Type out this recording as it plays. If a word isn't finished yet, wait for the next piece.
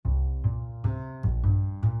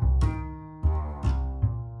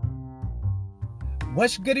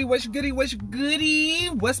What's goody, what's goody, what's goody?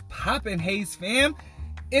 What's poppin', Hayes fam?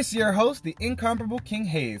 It's your host, the incomparable King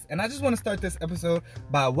Hayes, and I just want to start this episode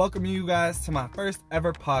by welcoming you guys to my first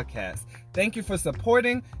ever podcast. Thank you for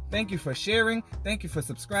supporting, thank you for sharing, thank you for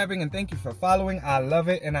subscribing, and thank you for following. I love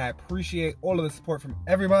it, and I appreciate all of the support from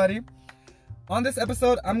everybody. On this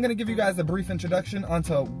episode, I'm going to give you guys a brief introduction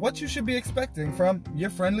onto what you should be expecting from your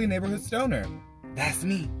friendly neighborhood stoner. That's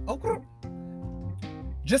me. Okay.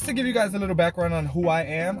 Just to give you guys a little background on who I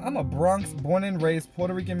am, I'm a Bronx born and raised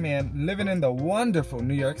Puerto Rican man living in the wonderful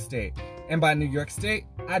New York State. And by New York State,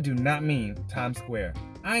 I do not mean Times Square.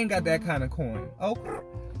 I ain't got that kind of coin. Okay.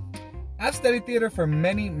 I've studied theater for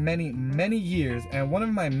many years, and one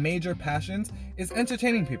of my major passions is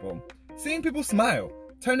entertaining people. Seeing people smile,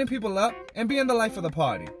 turning people up, and being the life of the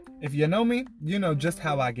party. If you know me, you know just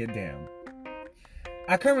how I get down.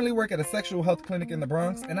 I currently work at a sexual health clinic in the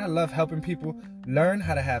Bronx, and I love helping people learn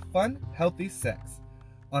how to have fun, healthy sex.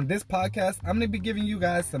 On this podcast, I'm going to be giving you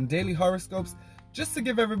guys some daily horoscopes just to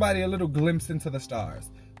give everybody a little glimpse into the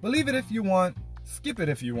stars. Believe it if you want, skip it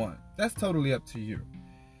if you want. That's totally up to you.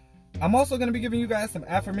 I'm also going to be giving you guys some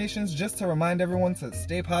affirmations just to remind everyone to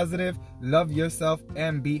stay positive, love yourself,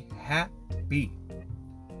 and be happy.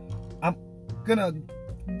 I'm going to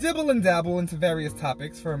dibble and dabble into various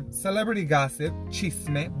topics from celebrity gossip,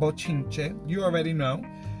 chisme, bochinche, you already know,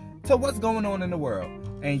 to what's going on in the world.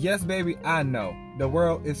 And yes, baby, I know, the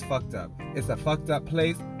world is fucked up. It's a fucked up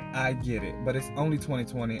place, I get it. But it's only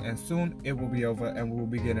 2020, and soon it will be over, and we will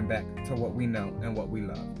be getting back to what we know and what we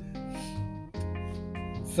love.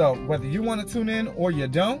 So, whether you want to tune in or you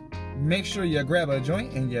don't, make sure you grab a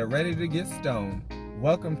joint and you're ready to get stoned.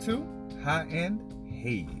 Welcome to High End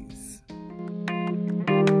Haze.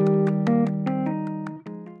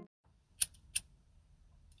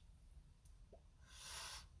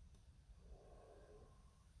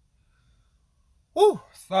 Whew,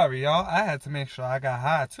 sorry y'all, I had to make sure I got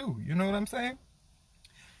high too, you know what I'm saying?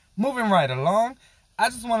 Moving right along, I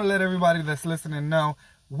just want to let everybody that's listening know,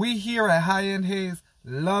 we here at High End Haze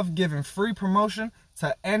love giving free promotion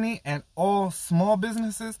to any and all small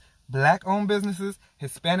businesses, black-owned businesses,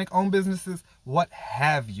 Hispanic-owned businesses, what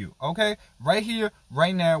have you, okay? Right here,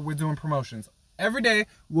 right now, we're doing promotions. Every day,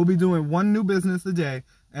 we'll be doing one new business a day,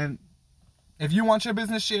 and if you want your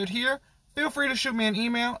business shared here, feel free to shoot me an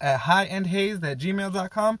email at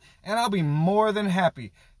highendhaze@gmail.com, and I'll be more than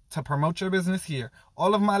happy to promote your business here.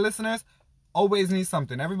 All of my listeners always need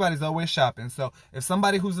something. Everybody's always shopping. So if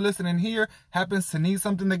somebody who's listening here happens to need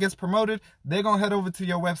something that gets promoted, they're going to head over to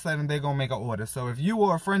your website and they're going to make an order. So if you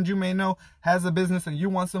or a friend you may know has a business and you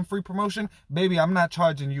want some free promotion, baby, I'm not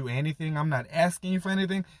charging you anything. I'm not asking you for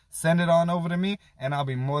anything. Send it on over to me, and I'll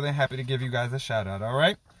be more than happy to give you guys a shout out, all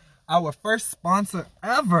right? Our first sponsor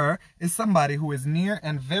ever is somebody who is near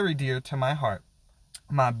and very dear to my heart.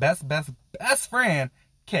 My best friend,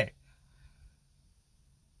 Kay.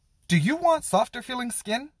 Do you want softer feeling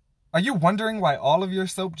skin? Are you wondering why all of your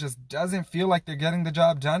soap just doesn't feel like they're getting the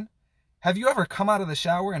job done? Have you ever come out of the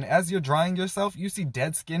shower and as you're drying yourself, you see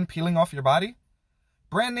dead skin peeling off your body?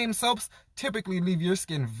 Brand name soaps typically leave your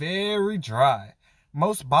skin very dry.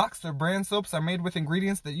 Most boxed or brand soaps are made with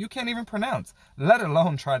ingredients that you can't even pronounce, let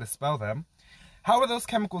alone try to spell them. How are those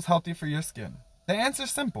chemicals healthy for your skin? The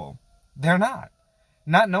answer's simple. They're not.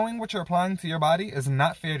 Not knowing what you're applying to your body is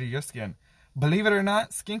not fair to your skin. Believe it or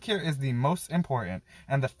not, skincare is the most important,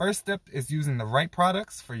 and the first step is using the right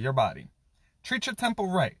products for your body. Treat your temple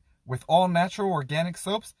right with all natural organic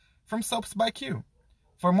soaps from Soaps by Q.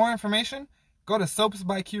 For more information, go to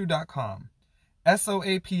soapsbyq.com.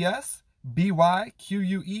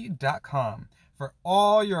 SOAPSBYQUE.com for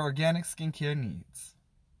all your organic skincare needs.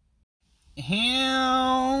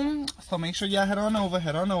 So make sure y'all head on over,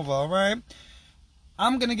 all right?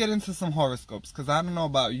 I'm going to get into some horoscopes because I don't know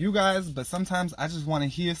about you guys, but sometimes I just want to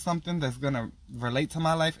hear something that's going to relate to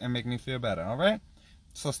my life and make me feel better, all right?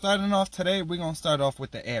 So starting off today, we're going to start off with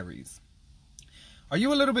the Aries. Are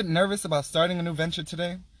you a little bit nervous about starting a new venture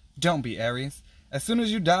today? Don't be, Aries. As soon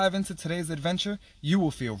as you dive into today's adventure, you will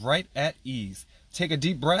feel right at ease. Take a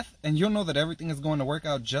deep breath, and you'll know that everything is going to work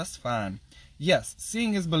out just fine. Yes,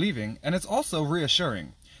 seeing is believing, and it's also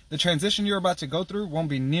reassuring. The transition you're about to go through won't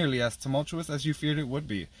be nearly as tumultuous as you feared it would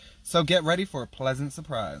be, so get ready for a pleasant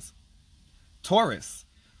surprise. Taurus,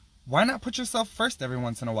 why not put yourself first every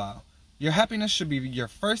once in a while? Your happiness should be your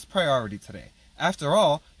first priority today. After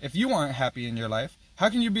all, if you aren't happy in your life, how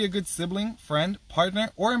can you be a good sibling, friend,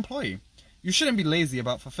 partner, or employee? You shouldn't be lazy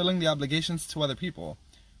about fulfilling the obligations to other people,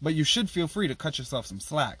 but you should feel free to cut yourself some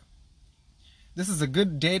slack. This is a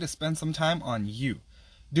good day to spend some time on you.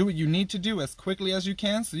 Do what you need to do as quickly as you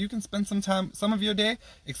can so you can spend some of your day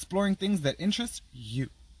exploring things that interest you.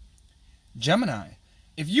 Gemini,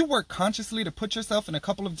 if you work consciously to put yourself in a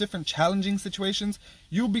couple of different challenging situations,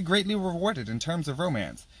 you will be greatly rewarded in terms of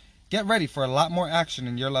romance. Get ready for a lot more action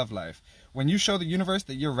in your love life. When you show the universe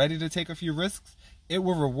that you're ready to take a few risks, it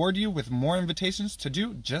will reward you with more invitations to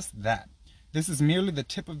do just that. This is merely the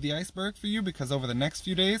tip of the iceberg for you because over the next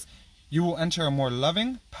few days, you will enter a more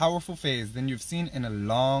loving, powerful phase than you've seen in a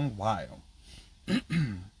long while.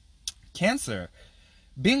 Cancer,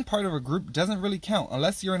 being part of a group doesn't really count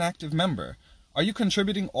unless you're an active member. Are you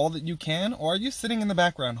contributing all that you can, or are you sitting in the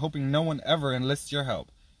background hoping no one ever enlists your help?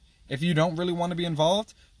 If you don't really want to be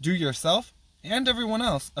involved, do yourself and everyone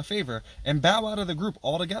else a favor and bow out of the group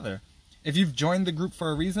altogether. If you've joined the group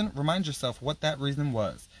for a reason, remind yourself what that reason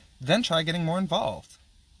was. Then try getting more involved.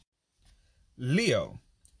 Leo,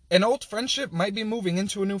 an old friendship might be moving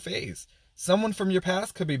into a new phase. Someone from your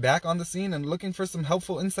past could be back on the scene and looking for some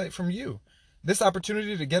helpful insight from you. This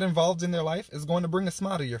opportunity to get involved in their life is going to bring a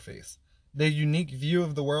smile to your face. Their unique view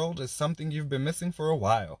of the world is something you've been missing for a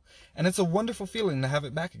while, and it's a wonderful feeling to have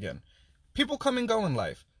it back again. People come and go in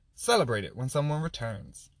life. Celebrate it when someone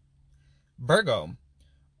returns. Virgo,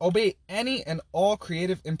 obey any and all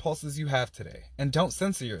creative impulses you have today, and don't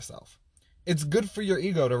censor yourself. It's good for your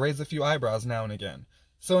ego to raise a few eyebrows now and again,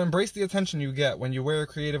 so embrace the attention you get when you wear a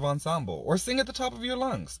creative ensemble or sing at the top of your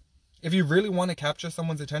lungs. If you really want to capture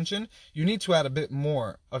someone's attention, you need to add a bit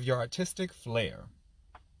more of your artistic flair.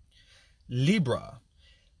 Libra,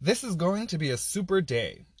 this is going to be a super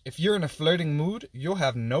day. If you're in a flirting mood, you'll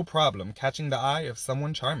have no problem catching the eye of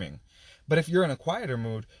someone charming. But if you're in a quieter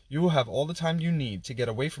mood, you will have all the time you need to get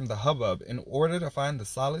away from the hubbub in order to find the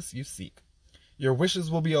solace you seek. Your wishes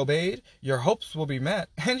will be obeyed, your hopes will be met,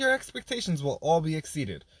 and your expectations will all be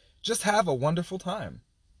exceeded. Just have a wonderful time.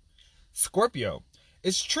 Scorpio,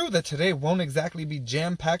 it's true that today won't exactly be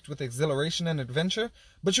jam-packed with exhilaration and adventure,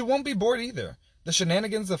 but you won't be bored either. The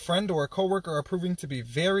shenanigans of a friend or a coworker are proving to be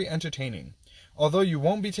very entertaining. Although you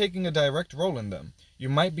won't be taking a direct role in them, you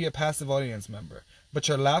might be a passive audience member, but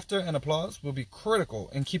your laughter and applause will be critical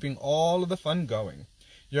in keeping all of the fun going.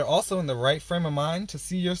 You're also in the right frame of mind to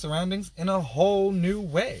see your surroundings in a whole new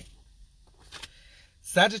way.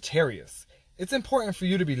 Sagittarius, it's important for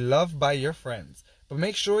you to be loved by your friends, but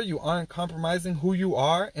make sure you aren't compromising who you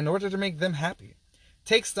are in order to make them happy.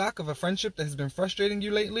 Take stock of a friendship that has been frustrating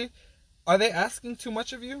you lately. Are they asking too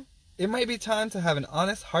much of you? It might be time to have an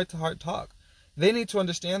honest heart-to-heart talk. They need to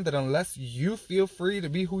understand that unless you feel free to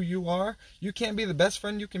be who you are, you can't be the best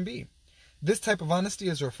friend you can be. This type of honesty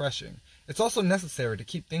is refreshing. It's also necessary to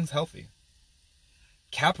keep things healthy.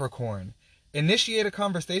 Capricorn, initiate a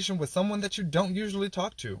conversation with someone that you don't usually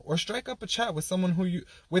talk to, or strike up a chat with someone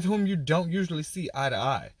with whom you don't usually see eye to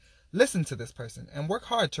eye. Listen to this person and work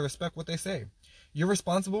hard to respect what they say. You're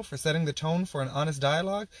responsible for setting the tone for an honest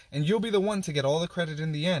dialogue, and you'll be the one to get all the credit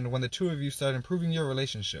in the end when the two of you start improving your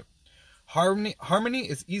relationship. Harmony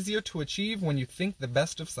is easier to achieve when you think the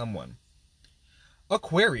best of someone.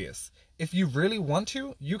 Aquarius, if you really want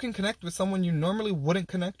to, you can connect with someone you normally wouldn't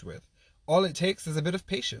connect with. All it takes is a bit of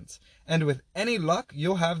patience, and with any luck,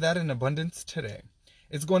 you'll have that in abundance today.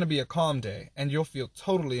 It's going to be a calm day, and you'll feel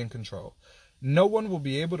totally in control. No one will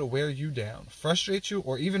be able to wear you down, frustrate you,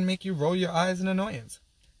 or even make you roll your eyes in annoyance.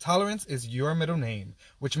 Tolerance is your middle name,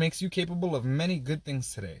 which makes you capable of many good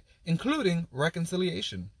things today, including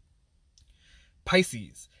reconciliation.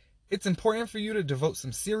 Pisces, it's important for you to devote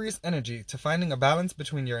some serious energy to finding a balance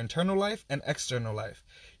between your internal life and external life.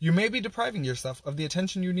 You may be depriving yourself of the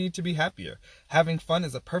attention you need to be happier. Having fun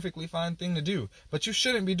is a perfectly fine thing to do, but you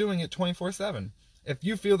shouldn't be doing it 24/7. If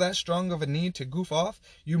you feel that strong of a need to goof off,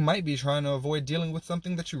 you might be trying to avoid dealing with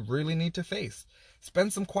something that you really need to face.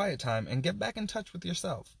 Spend some quiet time and get back in touch with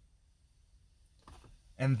yourself.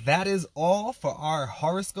 And that is all for our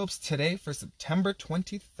horoscopes today for September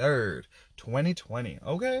 23rd, 2020.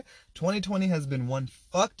 Okay? 2020 has been one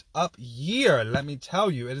fucked up year. Let me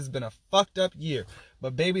tell you, it has been a fucked up year.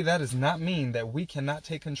 But baby, that does not mean that we cannot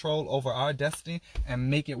take control over our destiny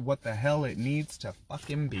and make it what the hell it needs to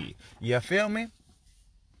fucking be. You feel me?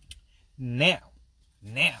 Now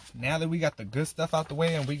that we got the good stuff out the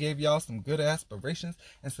way and we gave y'all some good aspirations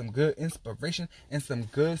and some good inspiration and some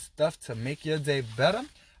good stuff to make your day better,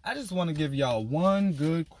 I just want to give y'all one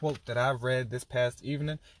good quote that I read this past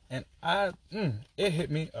evening, and it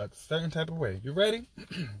hit me a certain type of way. You ready?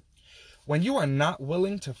 When you are not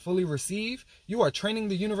willing to fully receive, you are training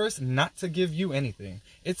the universe not to give you anything.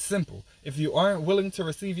 It's simple. If you aren't willing to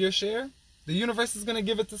receive your share, the universe is going to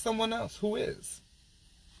give it to someone else who is.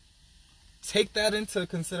 Take that into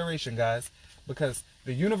consideration, guys, because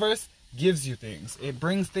the universe gives you things. It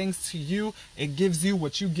brings things to you. It gives you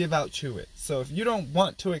what you give out to it. So if you don't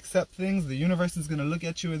want to accept things, the universe is going to look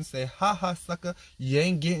at you and say, ha ha, sucker, you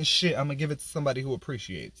ain't getting shit. I'm going to give it to somebody who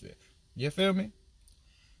appreciates it. You feel me?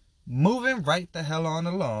 Moving right the hell on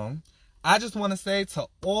along, I just want to say to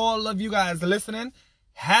all of you guys listening,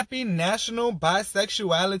 happy National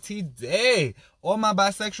Bisexuality Day. All my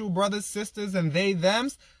bisexual brothers, sisters, and they,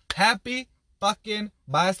 thems, happy fucking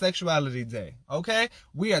Bisexuality Day, okay?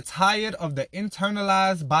 We are tired of the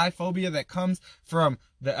internalized biphobia that comes from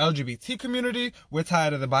the LGBT community. We're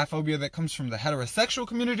tired of the biphobia that comes from the heterosexual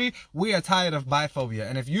community. We are tired of biphobia.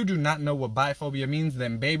 And if you do not know what biphobia means,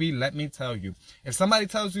 then baby, let me tell you. If somebody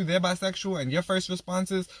tells you they're bisexual and your first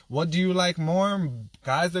response is, what do you like more,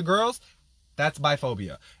 guys or girls? That's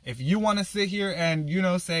biphobia. If you want to sit here and,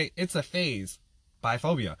 say it's a phase,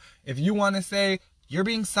 biphobia. If you want to say you're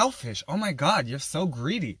being selfish, oh my God, you're so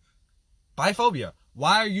greedy, biphobia.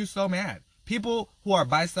 Why are you so mad? People who are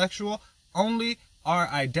bisexual only are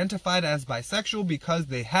identified as bisexual because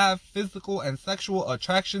they have physical and sexual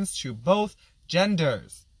attractions to both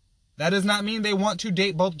genders. That does not mean they want to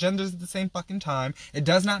date both genders at the same fucking time. It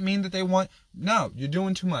does not mean that they want... No, you're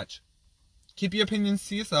doing too much. Keep your opinions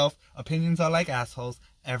to yourself. Opinions are like assholes.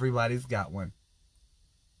 Everybody's got one.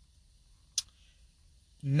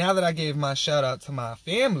 Now that I gave my shout out to my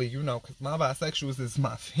family, because my bisexuals is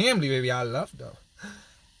my family, baby. I love them.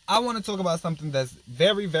 I want to talk about something that's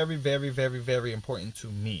very, very, very, very, very important to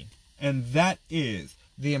me. And that is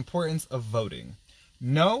the importance of voting.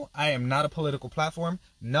 No, I am not a political platform.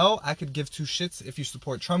 No, I could give two shits if you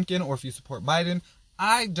support Trumpkin or if you support Biden.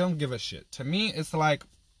 I don't give a shit. To me, it's like,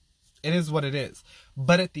 it is what it is.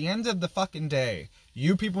 But at the end of the fucking day,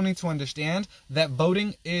 you people need to understand that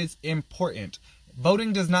voting is important.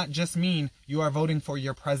 Voting does not just mean you are voting for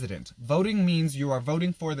your president. Voting means you are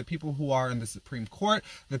voting for the people who are in the Supreme Court,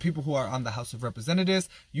 the people who are on the House of Representatives.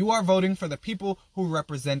 You are voting for the people who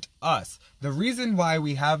represent us. The reason why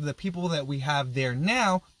we have the people that we have there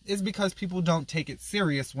now is because people don't take it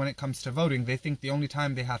serious when it comes to voting. They think the only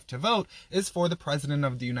time they have to vote is for the president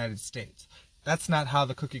of the United States. That's not how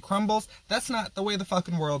the cookie crumbles. That's not the way the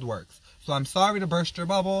fucking world works. So I'm sorry to burst your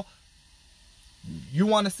bubble. You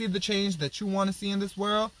want to see the change that you want to see in this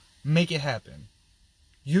world? Make it happen.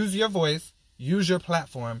 Use your voice, use your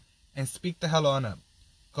platform, and speak the hell on up.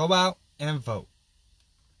 Go out and vote.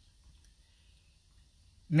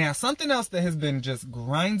 Now, something else that has been just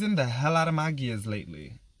grinding the hell out of my gears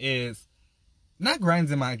lately is, not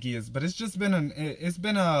grinding my gears, but it's just been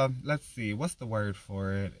let's see, what's the word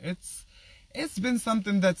for it? It's been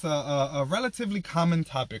something that's a relatively common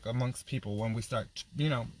topic amongst people when we start,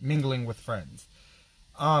 mingling with friends.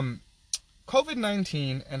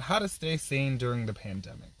 COVID-19 and how to stay sane during the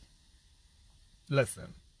pandemic.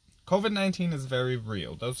 Listen, COVID-19 is very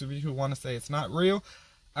real. Those of you who want to say it's not real,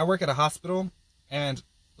 I work at a hospital, and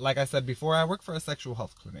like I said before, I work for a sexual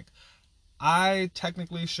health clinic. I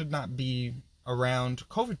technically should not be around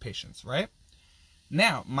COVID patients, right?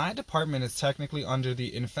 Now, my department is technically under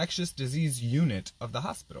the infectious disease unit of the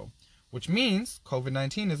hospital, which means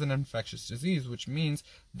COVID-19 is an infectious disease, which means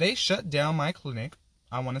they shut down my clinic,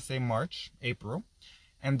 I want to say March, April,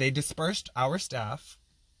 and they dispersed our staff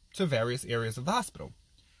to various areas of the hospital.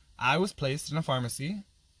 I was placed in a pharmacy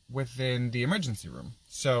within the emergency room,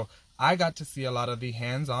 so I got to see a lot of the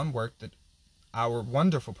hands-on work that our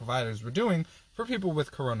wonderful providers were doing for people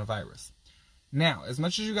with coronavirus. Now, as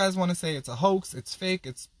much as you guys want to say it's a hoax, it's fake,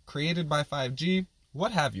 it's created by 5G,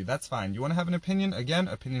 what have you, that's fine. You want to have an opinion? Again,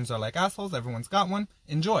 opinions are like assholes. Everyone's got one.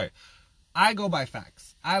 Enjoy. I go by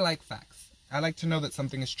facts. I like facts. I like to know that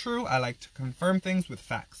something is true. I like to confirm things with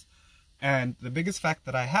facts. And the biggest fact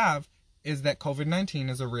that I have is that COVID-19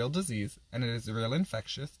 is a real disease, and it is real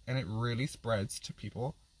infectious, and it really spreads to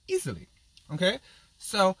people easily. Okay?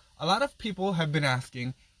 So, a lot of people have been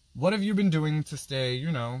asking, what have you been doing to stay,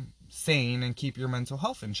 sane and keep your mental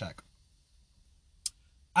health in check?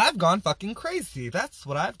 I've gone fucking crazy. That's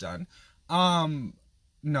what I've done.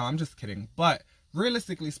 No, I'm just kidding. But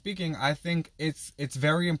realistically speaking, I think it's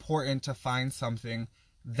very important to find something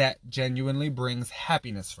that genuinely brings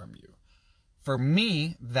happiness from you. For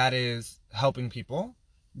me, that is helping people.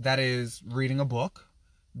 That is reading a book.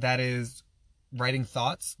 That is writing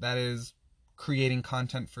thoughts. That is creating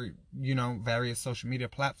content for, various social media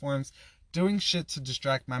platforms. Doing shit to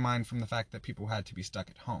distract my mind from the fact that people had to be stuck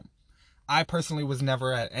at home. I personally was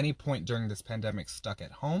never at any point during this pandemic stuck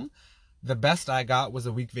at home. The best I got was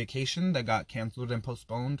a week vacation that got canceled and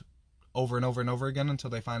postponed over and over and over again until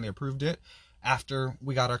they finally approved it after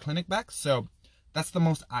we got our clinic back. So that's the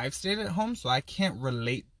most I've stayed at home, so I can't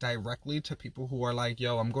relate directly to people who are like,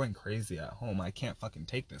 yo, I'm going crazy at home. I can't fucking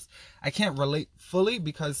take this. I can't relate fully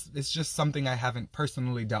because it's just something I haven't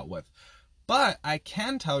personally dealt with. But I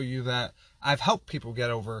can tell you that I've helped people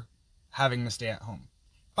get over having to stay at home.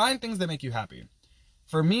 Find things that make you happy.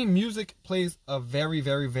 For me, music plays a very,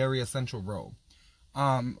 very, very essential role.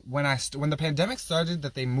 When the pandemic started,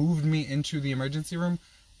 that they moved me into the emergency room,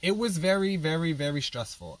 it was very, very, very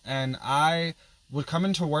stressful. And I would come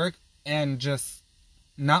into work and just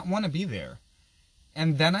not want to be there.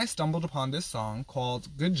 And then I stumbled upon this song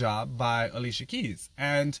called Good Job by Alicia Keys.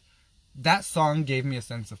 And that song gave me a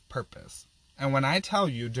sense of purpose. And when I tell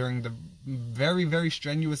you, during the very, very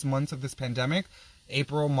strenuous months of this pandemic,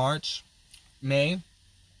 April, March, May,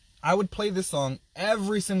 I would play this song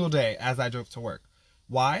every single day as I drove to work.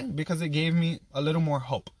 Why? Because it gave me a little more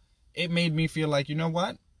hope. It made me feel like, you know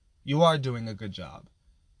what? You are doing a good job.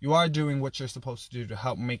 You are doing what you're supposed to do to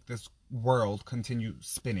help make this world continue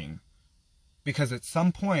spinning. Because at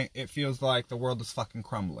some point, it feels like the world is fucking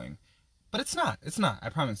crumbling. But it's not. It's not. I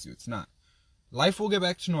promise you, it's not. Life will get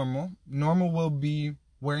back to normal. Normal will be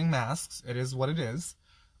wearing masks. It is what it is.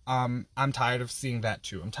 I'm tired of seeing that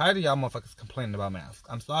too. I'm tired of y'all motherfuckers complaining about masks.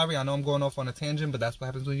 I'm sorry. I know I'm going off on a tangent, but that's what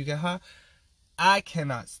happens when you get high. I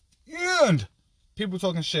cannot stand people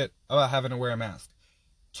talking shit about having to wear a mask.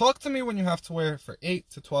 Talk to me when you have to wear it for 8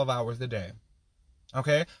 to 12 hours a day.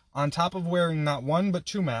 Okay? On top of wearing not one but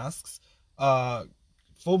 2 masks,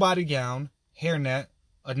 full body gown, hairnet,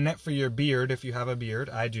 a net for your beard if you have a beard.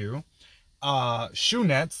 I do. Shoe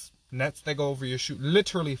nets that go over your shoe.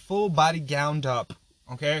 Literally full body gowned up.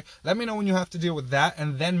 Okay? Let me know when you have to deal with that,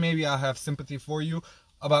 and then maybe I'll have sympathy for you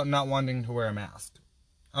about not wanting to wear a mask.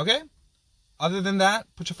 Okay? Other than that,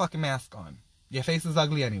 put your fucking mask on. Your face is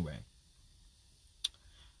ugly anyway.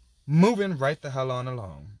 Moving right the hell on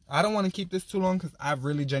along. I don't want to keep this too long because I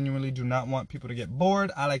really genuinely do not want people to get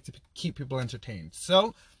bored. I like to keep people entertained.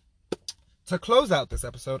 So, to close out this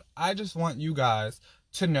episode, I just want you guys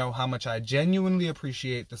to know how much I genuinely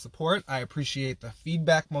appreciate the support. I appreciate the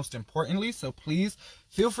feedback most importantly. So please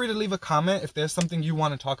feel free to leave a comment if there's something you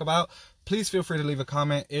want to talk about. Please feel free to leave a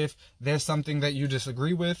comment if there's something that you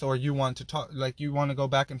disagree with or you want to talk, like you want to go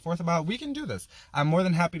back and forth about. We can do this. I'm more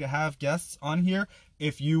than happy to have guests on here.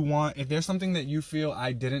 If there's something that you feel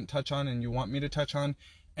I didn't touch on and you want me to touch on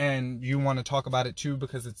and you want to talk about it too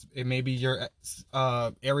because it may be your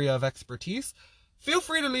area of expertise, feel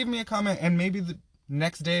free to leave me a comment, and maybe the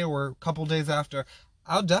next day or a couple days after,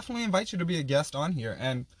 I'll definitely invite you to be a guest on here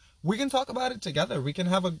and we can talk about it together. We can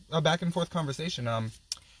have a back and forth conversation.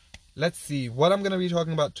 Let's see what I'm going to be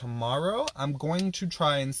talking about tomorrow. I'm going to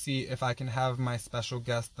try and see if I can have my special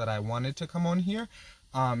guest that I wanted to come on here.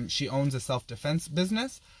 She owns a self-defense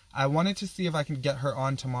business. I wanted to see if I can get her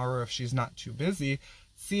on tomorrow if she's not too busy.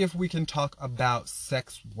 See if we can talk about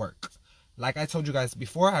sex work. Like I told you guys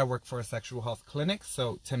before, I work for a sexual health clinic.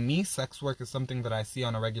 So to me, sex work is something that I see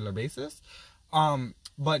on a regular basis.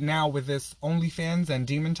 But now with this OnlyFans and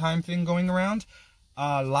Demon Time thing going around,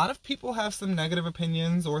 a lot of people have some negative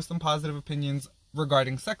opinions or some positive opinions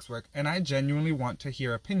regarding sex work. And I genuinely want to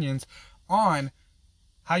hear opinions on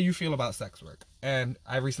how you feel about sex work. And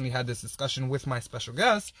I recently had this discussion with my special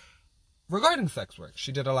guest regarding sex work.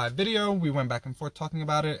 She did a live video. We went back and forth talking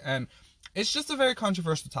about it. And it's just a very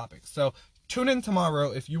controversial topic. So tune in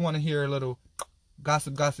tomorrow if you want to hear a little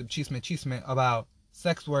gossip, chisme about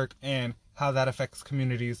sex work and how that affects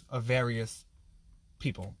communities of various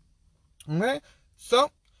people. Okay? So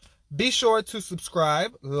be sure to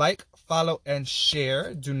subscribe, like, follow, and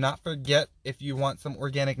share. Do not forget, if you want some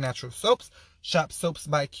organic natural soaps, shop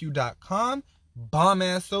soapsbyq.com.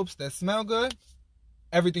 Bomb-ass soaps that smell good.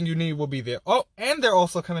 Everything you need will be there. Oh, and they're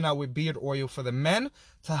also coming out with beard oil for the men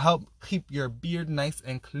to help keep your beard nice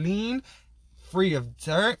and clean, free of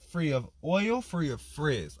dirt, free of oil, free of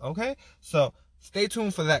frizz. Okay? So stay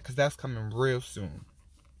tuned for that because that's coming real soon.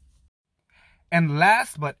 And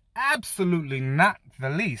last but absolutely not the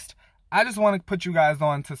least, I just want to put you guys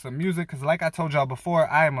on to some music because like I told y'all before,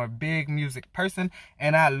 I am a big music person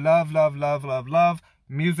and I love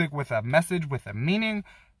music with a message, with a meaning.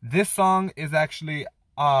 This song is actually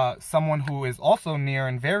someone who is also near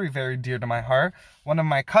and very, very dear to my heart. One of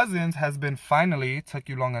my cousins has been finally, took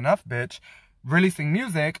you long enough, bitch, releasing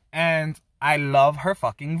music, and I love her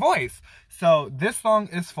fucking voice. So this song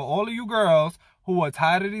is for all of you girls who are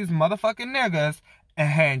tired of these motherfucking niggas,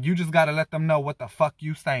 and you just gotta let them know what the fuck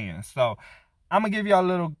you saying. So I'm gonna give y'all a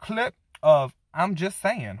little clip of I'm Just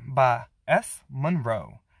Saying by S.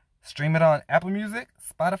 Monroe. Stream it on Apple Music,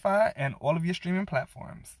 Spotify, and all of your streaming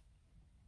platforms.